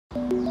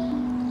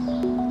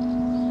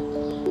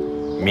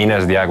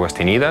Minas de Aguas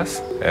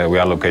Teñidas. We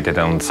are located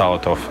on the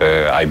south of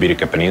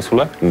Iberica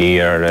Peninsula,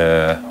 near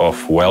of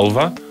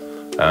Huelva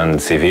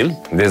and Seville.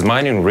 This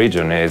mining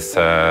region is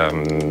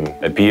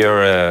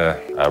appeared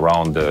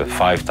around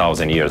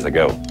 5,000 years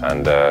ago,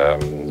 and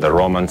the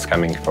Romans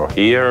coming from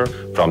here.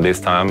 From this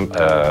time,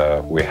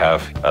 we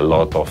have a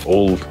lot of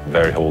old,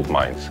 very old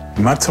mines.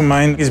 MATSA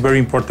mine is very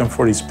important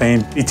for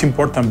Spain. It's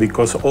important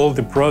because all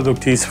the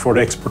product is for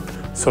export,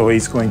 so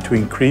it's going to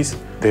increase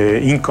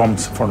the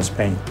incomes for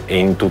Spain.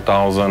 In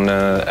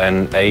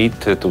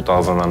 2008,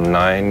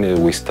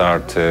 2009, we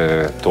start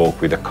to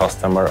talk with the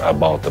customer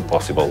about the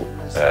possible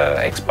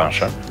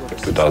expansion. In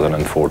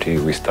 2040,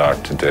 we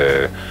start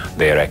the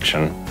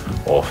direction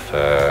of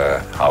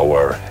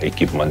our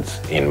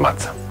equipment in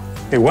MATSA.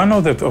 One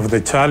of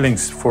the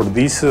challenges for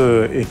this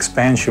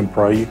expansion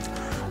project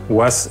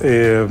was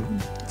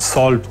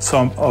solve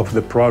some of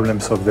the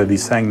problems of the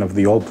design of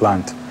the old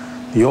plant.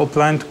 The old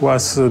plant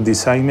was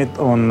designed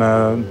on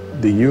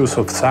the use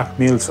of SAG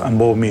mills and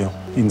ball mill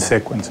in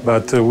sequence,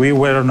 but we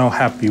were not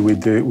happy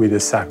with the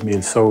SAG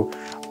mill. So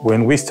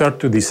when we start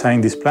to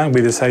design this plant,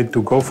 we decided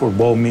to go for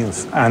ball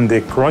mills, and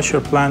the crusher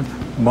plant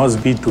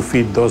must be to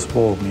fit those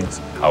ball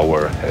mills.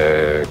 Our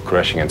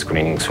crushing and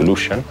screening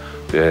solution,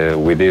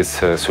 with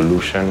this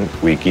solution,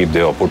 we give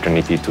the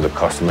opportunity to the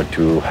customer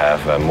to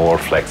have a more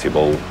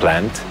flexible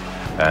plant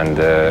and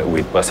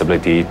with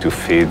possibility to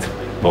feed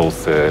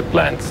both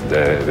plants,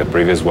 the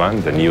previous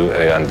one, the new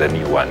and the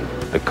new one.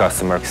 The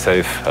customer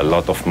save a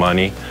lot of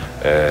money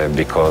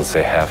because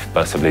they have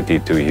possibility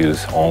to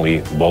use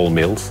only ball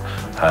mills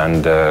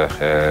and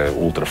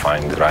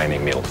ultra-fine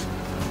grinding mills.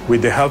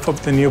 With the help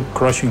of the new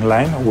crushing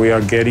line, we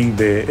are getting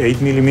the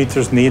 8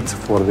 millimeters needs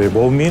for the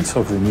ball mills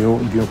of the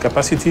new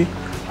capacity,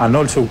 and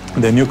also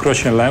the new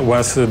crushing line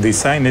was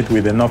designed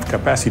with enough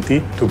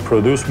capacity to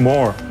produce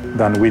more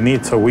than we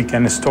need, so we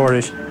can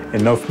storage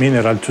enough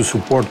mineral to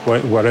support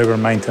whatever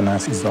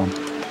maintenance is done.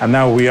 And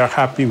now we are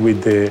happy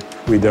with the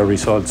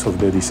results of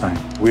the design.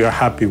 We are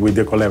happy with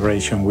the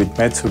collaboration with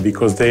MATSA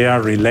because they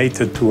are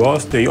related to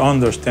us, they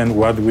understand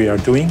what we are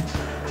doing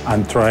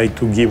and try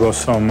to give us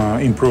some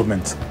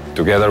improvements.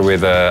 Together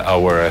with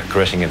our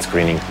crushing and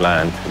screening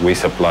plant, we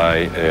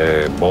supply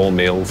ball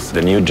mills,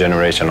 the new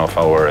generation of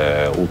our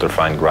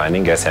ultrafine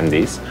grinding,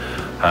 SMDs,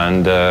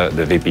 and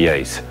the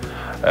VPAs.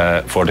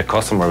 For the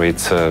customer,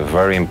 it's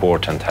very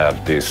important to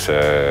have these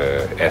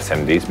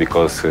SMDs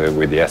because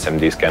with the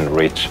SMDs can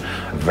reach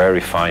very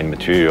fine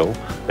material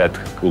that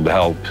could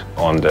help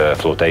on the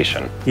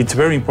flotation. It's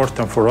very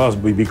important for us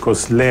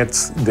because it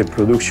lets the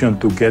production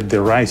to get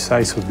the right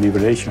size of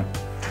liberation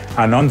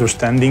and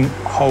understanding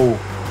how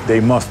they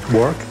must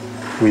work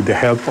with the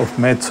help of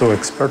MATSA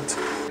experts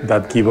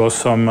that give us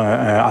some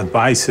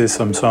advices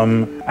and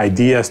some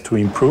ideas to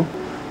improve.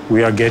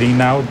 We are getting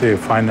now the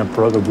final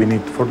product we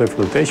need for the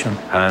flotation.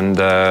 And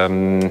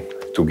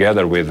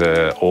together with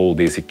all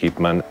this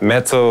equipment,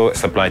 MATSA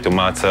supply to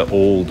MATSA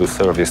all the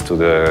service to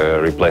the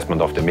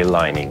replacement of the mill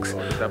linings.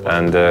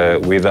 And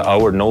with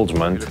our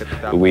acknowledgement,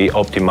 we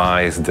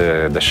optimize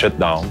the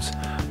shutdowns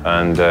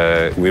and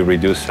we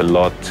reduce a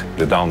lot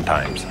the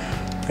downtimes.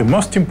 The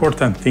most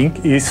important thing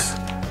is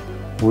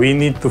we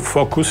need to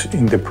focus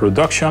in the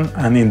production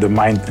and in the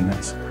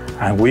maintenance.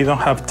 And we don't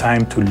have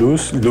time to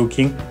lose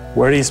looking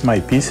where is my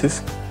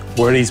pieces,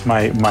 where is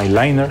my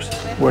liners,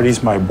 where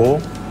is my ball,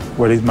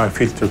 where is my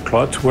filter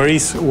cloth, where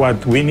is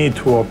what we need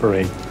to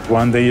operate.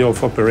 One day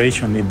of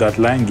operation in that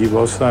line gives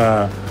us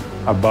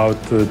about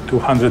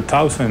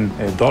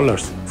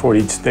 $200,000 for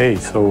each day.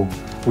 So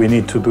we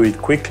need to do it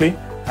quickly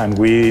and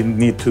we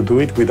need to do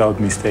it without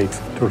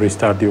mistakes to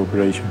restart the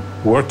operation.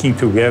 Working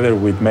together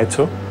with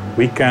MATSA,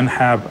 we can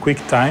have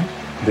quick time,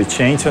 the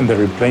change and the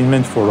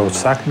replacement for our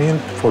SAG mill,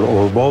 for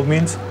our ball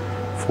mills,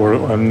 for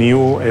our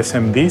new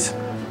SMDs,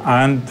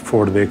 and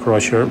for the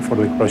crusher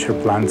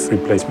plant's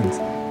replacement.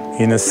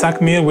 In a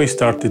SAG mill, we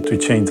started to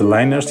change the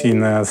liners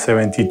in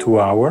 72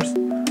 hours,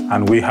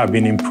 and we have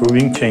been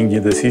improving,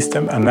 changing the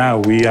system, and now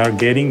we are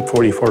getting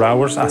 44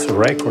 hours as a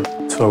record.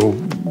 So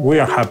we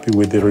are happy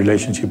with the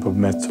relationship of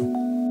MATSA.